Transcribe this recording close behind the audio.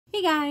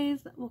Hey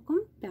guys,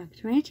 welcome back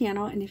to my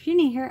channel, and if you're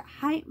new here,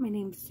 hi, my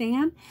name's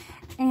Sam,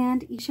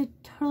 and you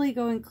should totally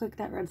go and click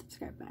that red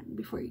subscribe button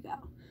before you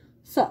go.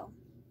 So,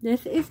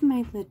 this is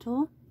my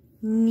little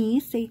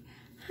niece. Say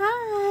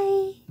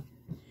hi!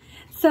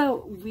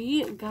 So,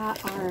 we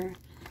got our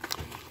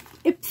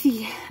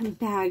Ipsy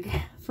bag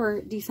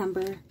for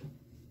December,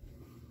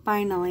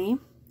 finally.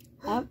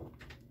 Up,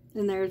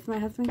 and there's my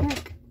husband,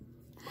 Greg.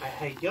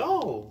 Hey,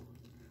 yo!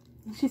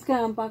 She's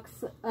gonna unbox,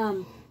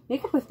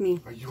 makeup with me.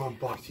 Are you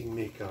unboxing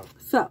makeup?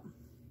 So,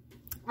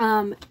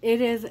 it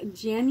is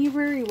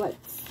January,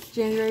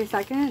 January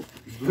 2nd?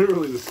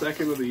 Literally the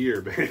 2nd of the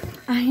year, babe.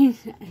 I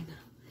know.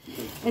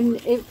 And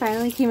it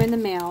finally came in the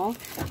mail.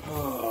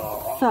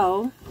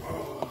 So,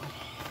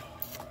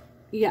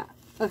 yeah.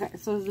 Okay,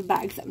 so the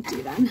bag's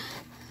empty then.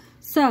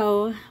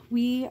 So,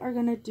 we are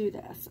going to do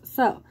this.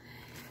 So,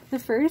 the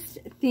first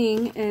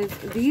thing is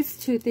these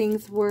two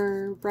things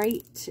were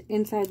right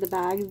inside the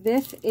bag.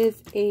 This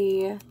is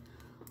a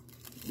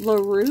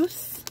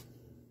LaRousse.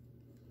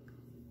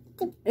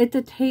 It's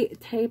a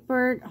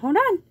tapered, hold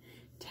on,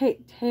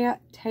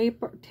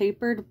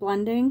 tapered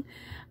blending.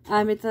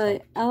 It's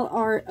a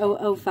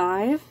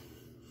LR005.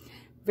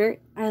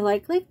 I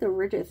like the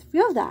ridges.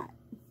 Feel that.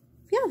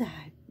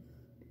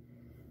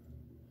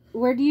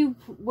 Where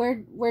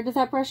does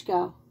that brush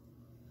go?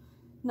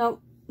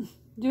 Nope.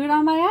 Do it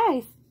on my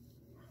eyes.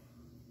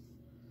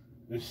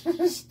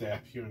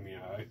 Stab you in the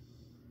eye.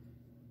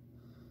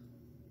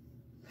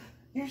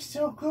 You're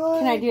so good.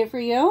 Can I do it for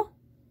you?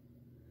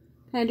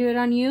 Can I do it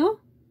on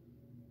you?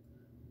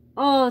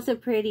 Oh, so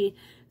pretty.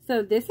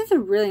 So this is a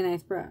really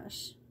nice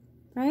brush.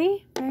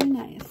 Right? Very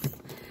nice.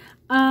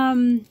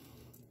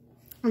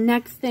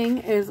 Next thing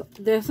is,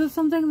 this is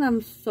something that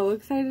I'm so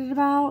excited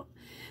about.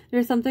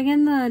 There's something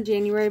in the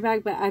January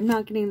bag, but I'm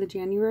not getting the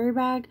January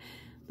bag.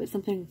 But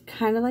something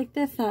kind of like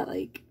this that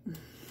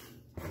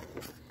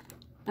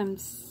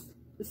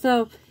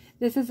so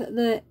this is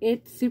the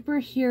It's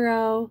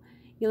Superhero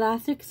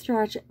Elastic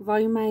Stretch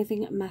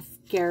Volumizing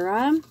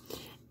Mascara,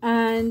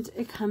 and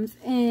it comes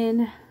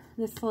in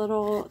this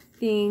little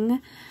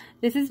thing.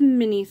 This is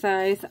mini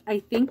size. I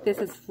think this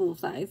is full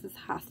size. This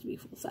has to be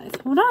full size.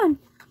 Hold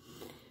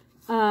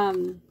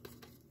on.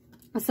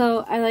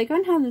 So I like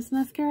on how this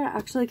mascara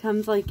actually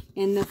comes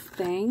in this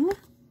thing.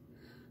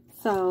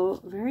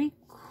 So very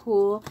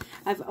cool.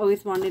 I've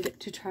always wanted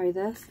to try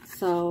this.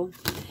 So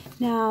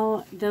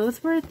now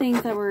those were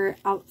things that were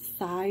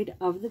outside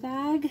of the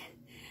bag.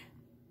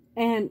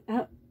 And,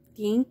 oh,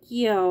 thank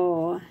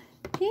you.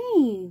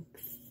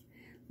 Thanks.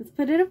 Let's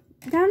put it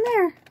down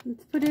there.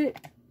 Let's put it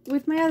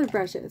with my other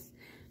brushes.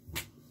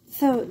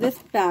 So, this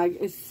bag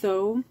is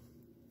so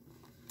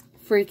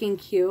freaking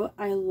cute.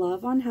 I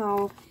love on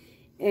how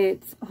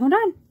it's, hold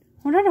on,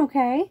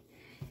 okay?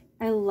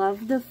 I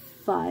love the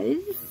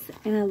fuzz,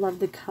 and I love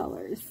the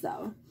colors.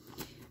 So,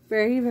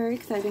 very, very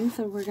exciting.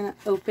 So, we're going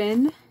to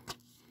open.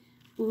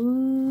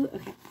 Ooh,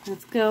 okay,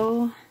 let's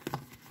go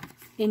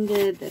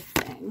into this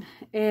thing.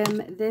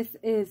 This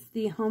is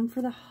the Home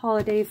for the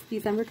Holidays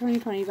December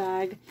 2020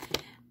 bag.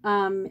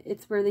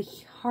 It's where the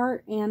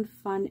heart and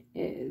fun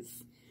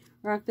is.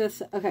 Rock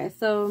this. Okay,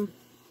 so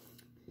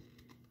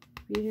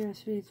read your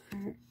recipes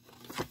for.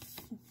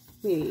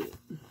 Wait.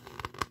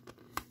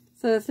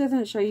 So this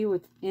doesn't show you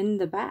what's in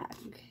the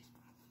bag.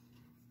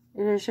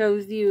 It just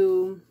shows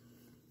you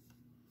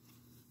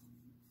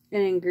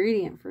an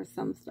ingredient for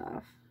some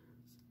stuff.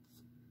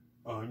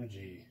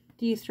 OMG.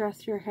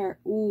 De-stress your hair.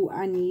 Ooh,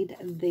 I need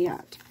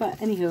that. But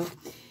anywho,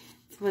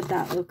 that's what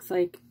that looks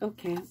like.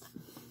 Okay.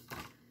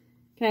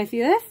 Can I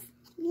see this?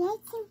 Yes.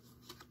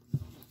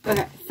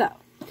 Okay, so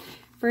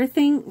first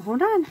thing,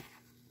 hold on.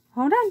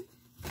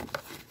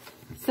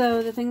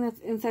 So the thing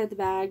that's inside the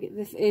bag,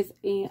 this is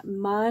a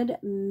mud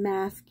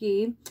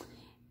masky.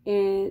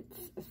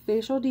 It's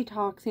facial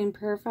detoxing,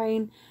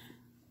 purifying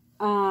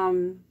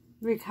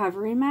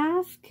recovery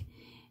mask.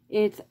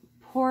 It's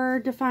pore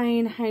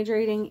defying,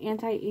 hydrating,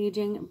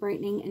 anti-aging,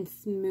 brightening, and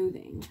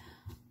smoothing.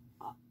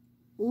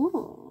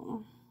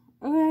 Ooh.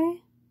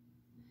 Okay.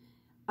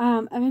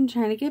 I've been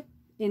trying to get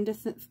into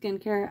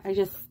skincare. I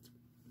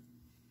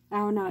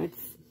don't know.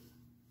 It's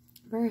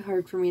very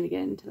hard for me to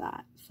get into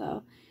that.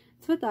 So,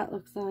 that's what that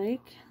looks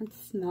like.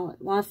 Let's smell it.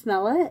 Want to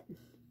smell it?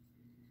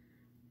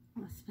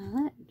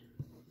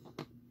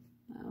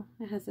 Oh,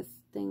 it has this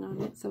thing on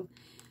it. So,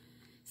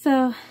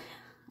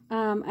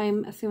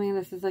 I'm assuming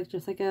this is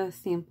just a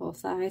sample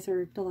size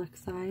or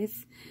deluxe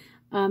size.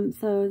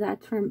 So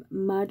that's from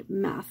Mud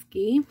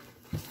Masky.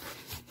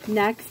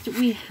 Next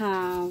we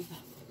have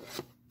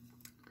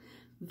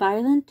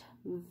Violent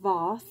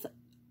Voss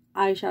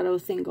eyeshadow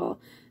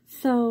single.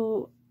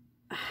 So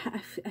I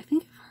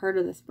think I've heard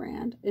of this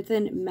brand. It's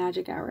in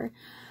Magic Hour.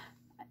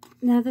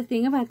 Now the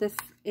thing about this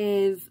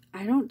is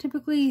I don't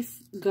typically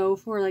go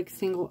for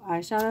single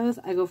eyeshadows.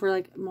 I go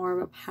for more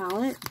of a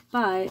palette,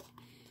 but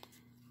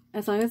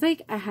as long as I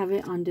have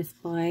it on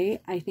display,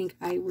 I think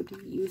I would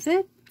use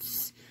it.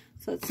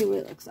 So let's see what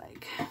it looks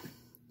like.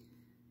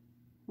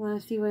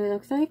 Want to see what it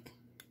looks like?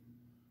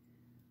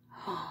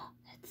 Oh,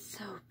 that's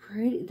so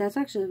pretty. That's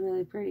actually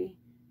really pretty.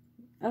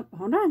 Oh,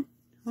 hold on.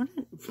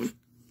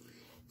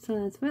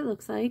 So that's what it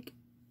looks like.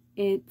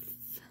 It's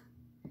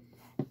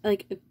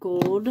like a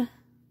gold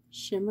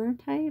shimmer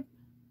type.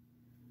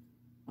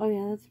 Oh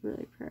yeah, that's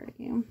really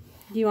pretty. Do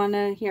you want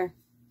to, here,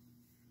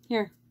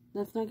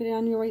 let's not get it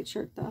on your white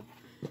shirt though.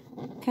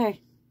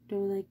 Okay, do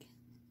like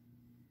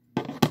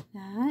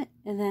that,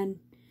 and then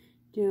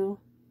do,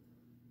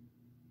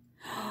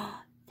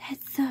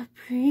 that's so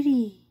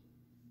pretty.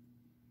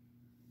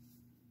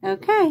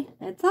 Okay,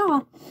 that's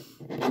all.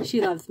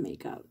 She loves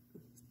makeup.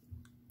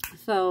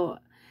 So,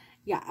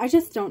 yeah, I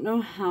just don't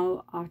know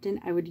how often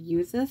I would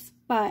use this,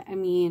 but I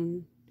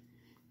mean,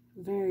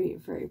 very,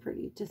 very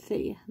pretty to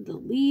say the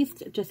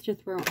least, just to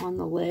throw on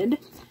the lid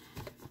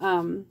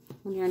when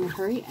you're in a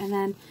hurry. And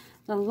then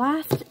the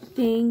last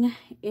thing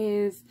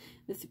is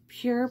this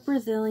Pure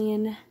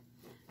Brazilian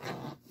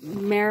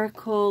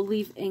Miracle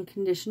Leave-In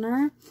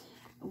Conditioner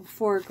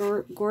for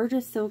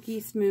gorgeous, silky,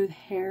 smooth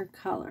hair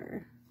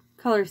color.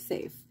 Color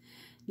safe.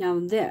 Now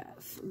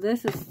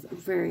this is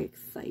very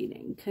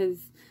exciting because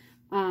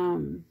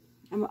I'm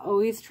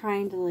always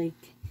trying to like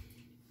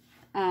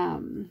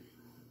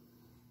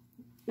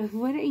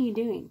what are you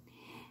doing?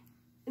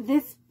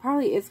 This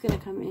probably is going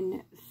to come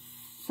in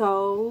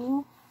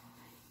so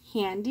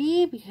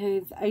handy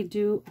because I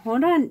do,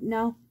 hold on,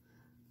 no,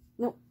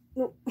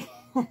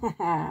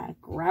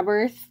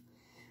 grabbers.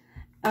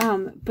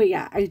 But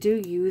yeah, I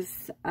do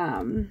use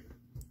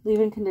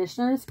leave-in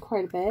conditioners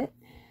quite a bit.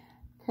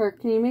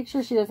 Kirk, can you make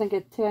sure she doesn't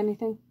get to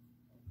anything?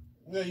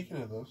 Yeah, you can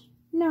have those.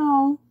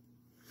 No.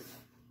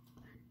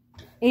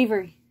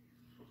 Avery.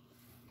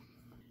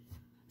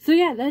 So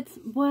yeah, that's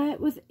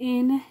what was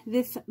in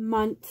this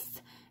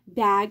month's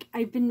bag.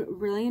 I've been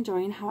really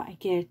enjoying how I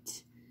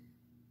get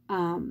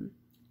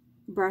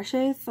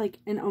brushes. Like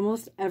in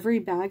almost every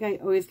bag, I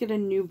always get a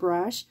new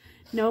brush.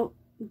 No,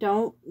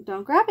 don't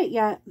grab it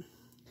yet.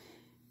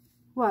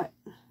 What?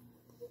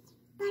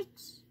 Brush.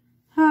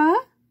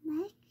 Huh?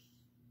 Brush.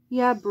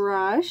 Yeah,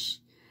 brush.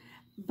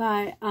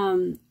 But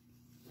the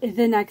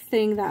next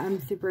thing that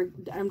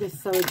I'm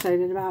just so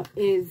excited about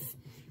is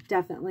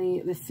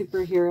definitely the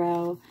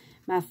superhero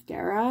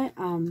mascara.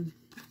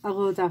 I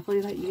will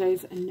definitely let you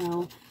guys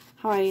know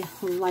how I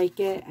like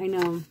it. I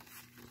know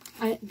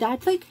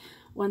that's like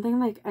one thing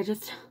like I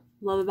just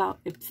love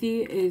about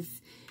Ipsy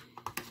is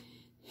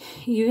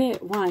you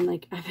get one,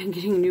 like I've been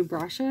getting new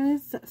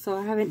brushes, so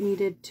I haven't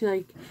needed to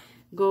like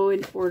go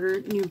and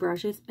order new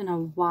brushes in a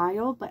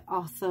while, but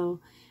also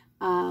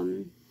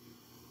I'm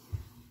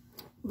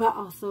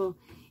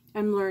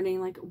learning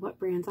like what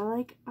brands I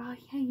like. Oh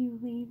yeah, you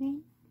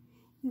waving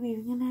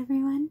at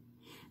everyone.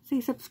 Say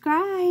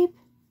subscribe.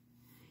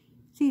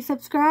 Say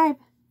subscribe.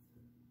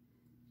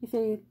 You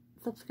say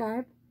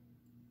subscribe.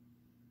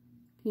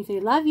 Can you say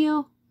love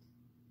you?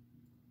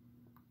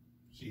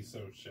 She's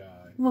so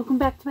shy. Welcome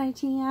back to my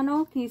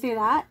channel. Can you say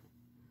that?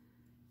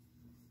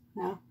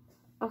 No?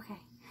 Okay.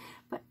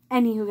 But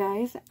anywho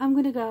guys, I'm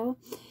gonna go.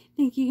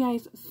 Thank you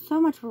guys so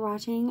much for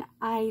watching.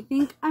 I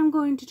think I'm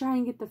going to try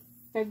and get the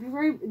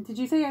February. Did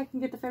you say I can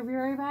get the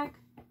February bag?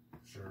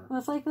 Sure.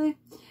 Most likely.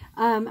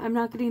 I'm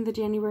not getting the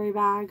January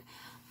bag.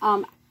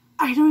 I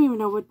don't even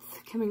know what's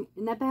coming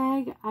in that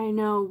bag. I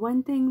know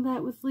one thing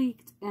that was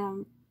leaked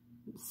and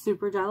I'm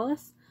super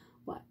jealous.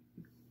 What?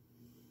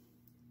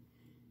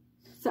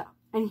 So,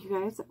 and you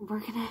guys, we're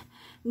gonna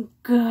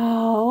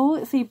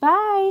go. Say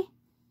bye.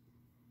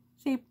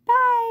 Say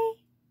bye.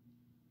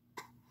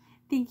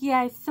 Thank you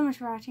guys so much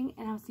for watching,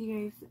 and I'll see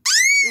you guys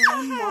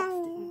in the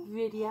next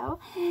video.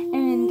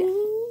 And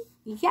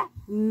yeah,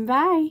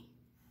 bye.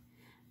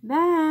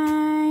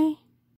 Bye.